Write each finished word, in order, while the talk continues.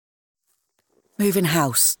Moving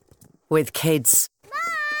house. With kids. Mum!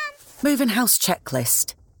 Moving house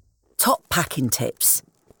checklist. Top packing tips.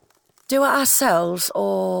 Do it ourselves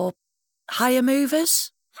or hire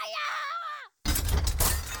movers? Hiya!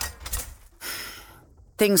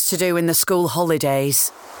 Things to do in the school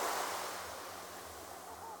holidays.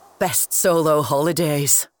 Best solo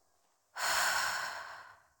holidays.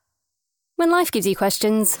 When life gives you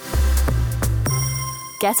questions,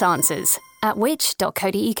 get answers at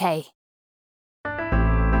which.co.uk.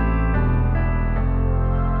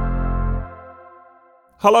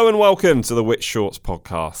 Hello and welcome to the Which Shorts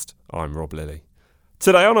podcast. I'm Rob Lilly.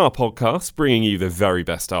 Today on our podcast, bringing you the very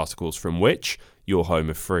best articles from Which, your home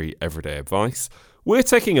of free everyday advice, we're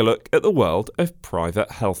taking a look at the world of private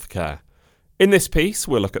healthcare. In this piece,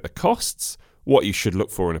 we'll look at the costs, what you should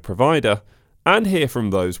look for in a provider, and hear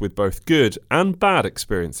from those with both good and bad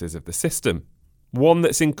experiences of the system. One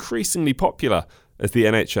that's increasingly popular as the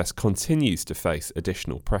NHS continues to face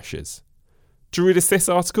additional pressures. To read us this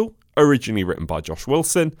article, originally written by Josh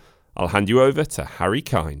Wilson, I'll hand you over to Harry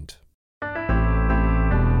Kind. The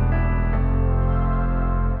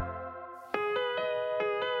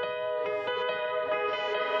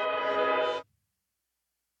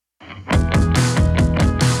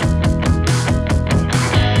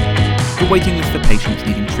waiting list for patients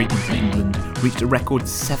needing treatment in England reached a record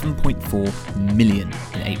 7.4 million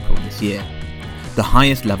in April this year, the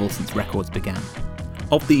highest level since records began.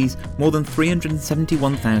 Of these, more than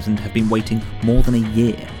 371,000 have been waiting more than a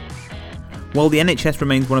year. While the NHS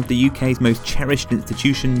remains one of the UK's most cherished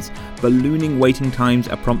institutions, ballooning waiting times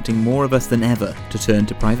are prompting more of us than ever to turn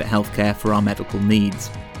to private healthcare for our medical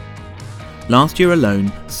needs. Last year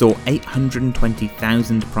alone saw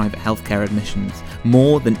 820,000 private healthcare admissions,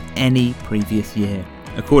 more than any previous year,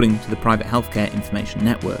 according to the Private Healthcare Information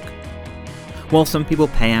Network. While some people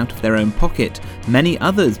pay out of their own pocket, many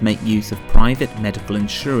others make use of private medical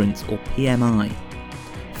insurance, or PMI.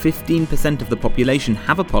 15% of the population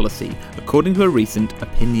have a policy, according to a recent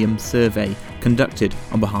Opinium survey conducted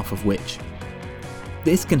on behalf of Which.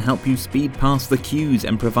 This can help you speed past the queues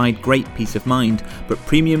and provide great peace of mind, but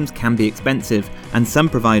premiums can be expensive, and some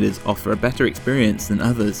providers offer a better experience than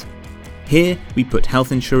others. Here, we put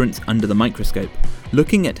health insurance under the microscope,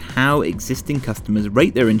 looking at how existing customers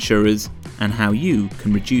rate their insurers and how you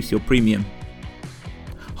can reduce your premium.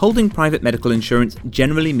 Holding private medical insurance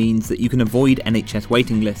generally means that you can avoid NHS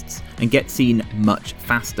waiting lists and get seen much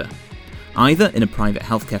faster, either in a private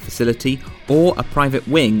healthcare facility or a private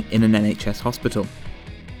wing in an NHS hospital.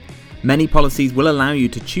 Many policies will allow you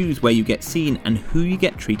to choose where you get seen and who you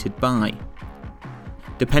get treated by.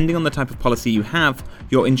 Depending on the type of policy you have,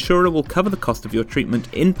 your insurer will cover the cost of your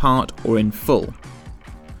treatment in part or in full.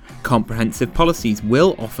 Comprehensive policies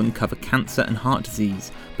will often cover cancer and heart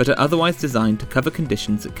disease, but are otherwise designed to cover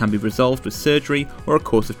conditions that can be resolved with surgery or a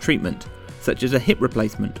course of treatment, such as a hip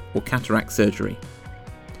replacement or cataract surgery.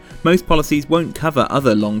 Most policies won't cover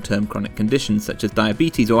other long-term chronic conditions such as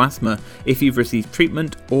diabetes or asthma if you've received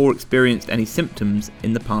treatment or experienced any symptoms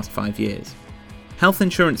in the past 5 years. Health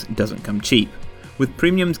insurance doesn't come cheap, with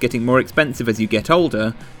premiums getting more expensive as you get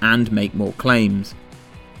older and make more claims.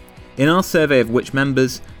 In our survey of Which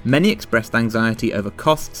members, many expressed anxiety over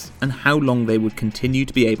costs and how long they would continue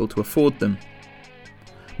to be able to afford them.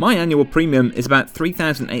 My annual premium is about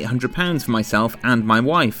 £3,800 for myself and my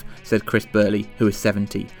wife, said Chris Burley, who is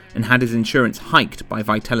 70, and had his insurance hiked by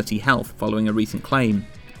Vitality Health following a recent claim.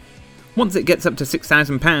 Once it gets up to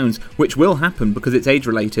 £6,000, which will happen because it's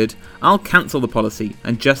age-related, I'll cancel the policy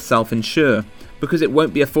and just self-insure, because it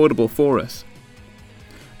won't be affordable for us.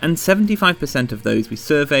 And 75% of those we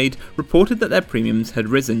surveyed reported that their premiums had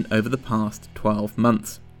risen over the past 12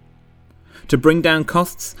 months. To bring down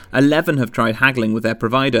costs, 11 have tried haggling with their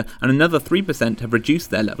provider and another 3% have reduced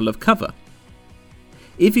their level of cover.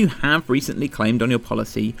 If you have recently claimed on your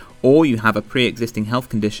policy or you have a pre-existing health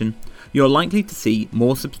condition, you're likely to see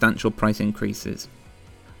more substantial price increases.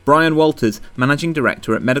 Brian Walters, Managing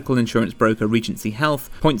Director at medical insurance broker Regency Health,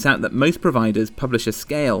 points out that most providers publish a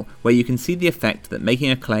scale where you can see the effect that making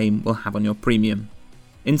a claim will have on your premium.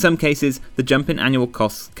 In some cases, the jump in annual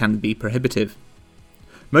costs can be prohibitive.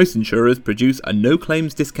 Most insurers produce a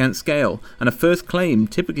no-claims discount scale, and a first claim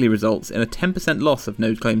typically results in a 10% loss of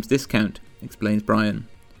no-claims discount, explains Brian.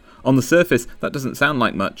 On the surface, that doesn't sound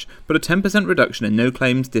like much, but a 10% reduction in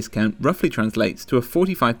no-claims discount roughly translates to a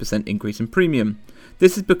 45% increase in premium.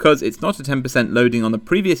 This is because it's not a 10% loading on the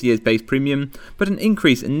previous year's base premium, but an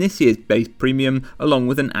increase in this year's base premium along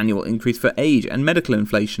with an annual increase for age and medical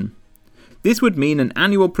inflation. This would mean an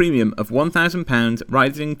annual premium of £1,000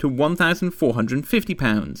 rising to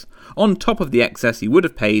 £1,450, on top of the excess you would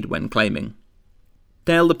have paid when claiming.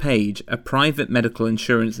 Dale LePage, a private medical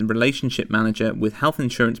insurance and relationship manager with health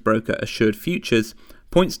insurance broker Assured Futures,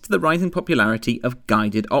 points to the rising popularity of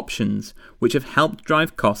guided options, which have helped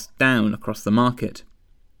drive costs down across the market.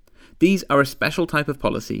 These are a special type of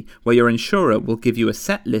policy where your insurer will give you a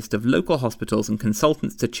set list of local hospitals and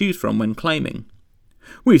consultants to choose from when claiming.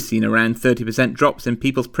 We've seen around 30% drops in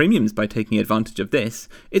people's premiums by taking advantage of this.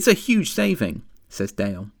 It's a huge saving, says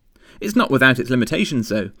Dale. It's not without its limitations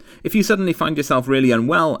though. If you suddenly find yourself really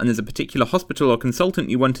unwell and there's a particular hospital or consultant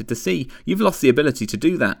you wanted to see, you've lost the ability to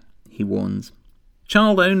do that, he warns.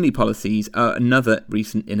 Child-only policies are another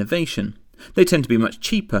recent innovation. They tend to be much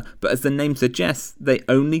cheaper, but as the name suggests, they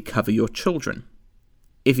only cover your children.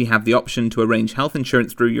 If you have the option to arrange health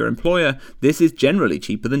insurance through your employer, this is generally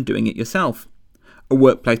cheaper than doing it yourself. A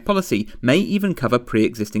workplace policy may even cover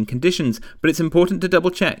pre-existing conditions, but it's important to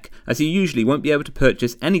double-check, as you usually won't be able to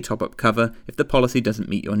purchase any top-up cover if the policy doesn't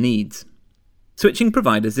meet your needs. Switching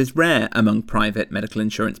providers is rare among private medical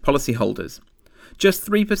insurance policyholders. Just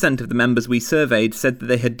 3% of the members we surveyed said that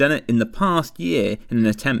they had done it in the past year in an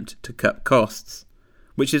attempt to cut costs,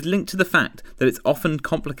 which is linked to the fact that it's often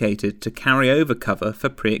complicated to carry over cover for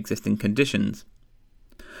pre-existing conditions.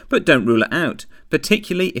 But don't rule it out,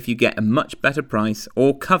 particularly if you get a much better price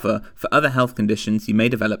or cover for other health conditions you may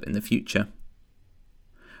develop in the future.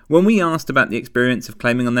 When we asked about the experience of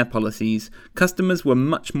claiming on their policies, customers were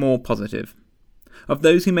much more positive. Of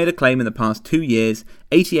those who made a claim in the past 2 years,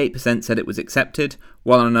 88% said it was accepted,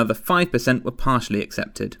 while another 5% were partially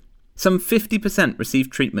accepted. Some 50%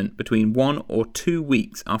 received treatment between 1 or 2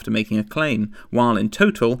 weeks after making a claim, while in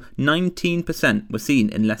total, 19% were seen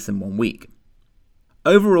in less than 1 week.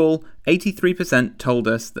 Overall, 83% told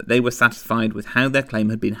us that they were satisfied with how their claim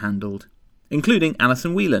had been handled, including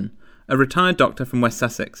Alison Whelan, a retired doctor from West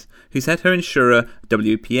Sussex, who said her insurer,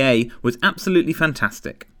 WPA, was absolutely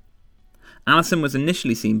fantastic. Alison was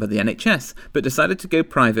initially seen by the NHS, but decided to go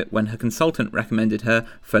private when her consultant recommended her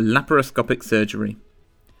for laparoscopic surgery.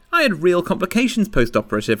 I had real complications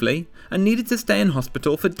post-operatively, and needed to stay in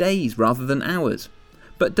hospital for days rather than hours.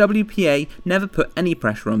 But WPA never put any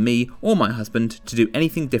pressure on me or my husband to do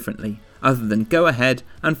anything differently, other than go ahead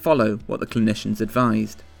and follow what the clinicians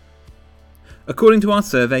advised. According to our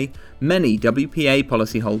survey, many WPA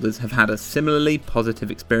policyholders have had a similarly positive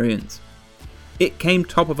experience. It came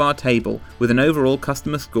top of our table with an overall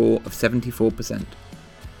customer score of 74%.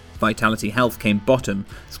 Vitality Health came bottom,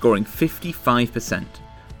 scoring 55%.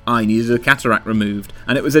 I needed a cataract removed,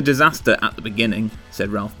 and it was a disaster at the beginning, said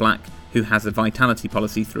Ralph Black, who has a Vitality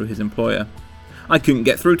policy through his employer. I couldn't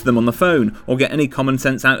get through to them on the phone or get any common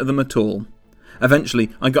sense out of them at all. Eventually,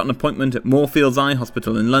 I got an appointment at Moorfields Eye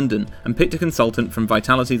Hospital in London and picked a consultant from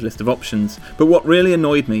Vitality's list of options, but what really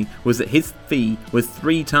annoyed me was that his fee was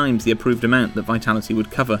 3 times the approved amount that Vitality would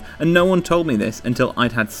cover, and no one told me this until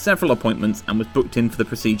I'd had several appointments and was booked in for the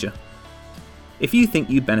procedure. If you think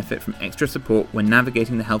you'd benefit from extra support when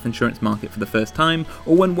navigating the health insurance market for the first time,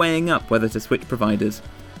 or when weighing up whether to switch providers,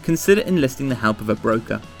 consider enlisting the help of a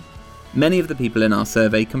broker. Many of the people in our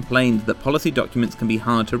survey complained that policy documents can be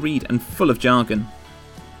hard to read and full of jargon.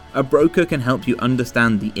 A broker can help you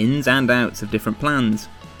understand the ins and outs of different plans.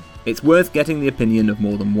 It's worth getting the opinion of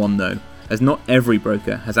more than one though, as not every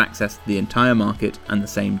broker has access to the entire market and the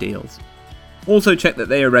same deals. Also check that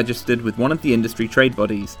they are registered with one of the industry trade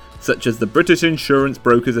bodies, such as the British Insurance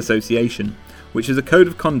Brokers Association, which is a code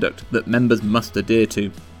of conduct that members must adhere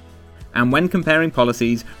to. And when comparing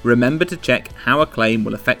policies, remember to check how a claim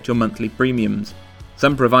will affect your monthly premiums.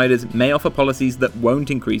 Some providers may offer policies that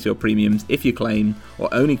won't increase your premiums if you claim,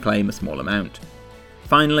 or only claim a small amount.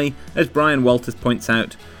 Finally, as Brian Walters points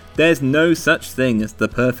out, there's no such thing as the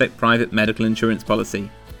perfect private medical insurance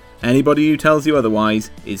policy. Anybody who tells you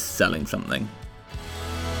otherwise is selling something.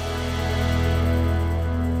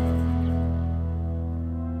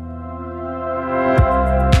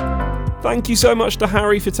 Thank you so much to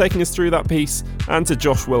Harry for taking us through that piece, and to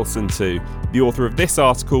Josh Wilson too, the author of this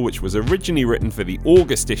article, which was originally written for the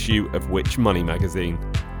August issue of Which Money magazine.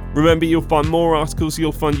 Remember, you'll find more articles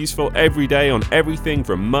you'll find useful every day on everything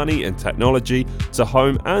from money and technology to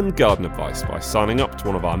home and garden advice by signing up to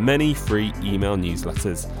one of our many free email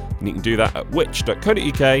newsletters. And you can do that at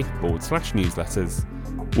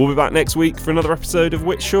which.co.uk/newsletters. We'll be back next week for another episode of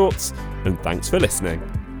Which Shorts, and thanks for listening.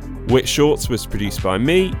 Which Shorts was produced by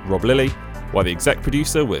me, Rob Lilly, while the exec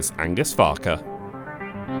producer was Angus Farker.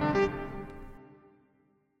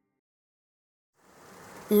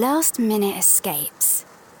 Last minute escapes.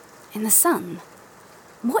 In the sun.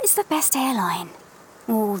 What is the best airline?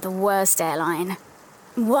 Or the worst airline?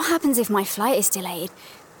 What happens if my flight is delayed?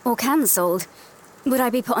 Or cancelled? Would I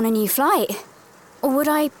be put on a new flight? Or would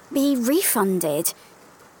I be refunded?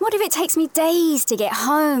 What if it takes me days to get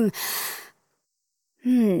home?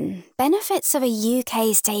 Benefits of a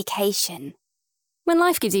UK staycation. When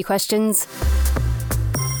life gives you questions,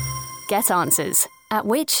 get answers at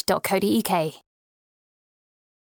which.co.uk.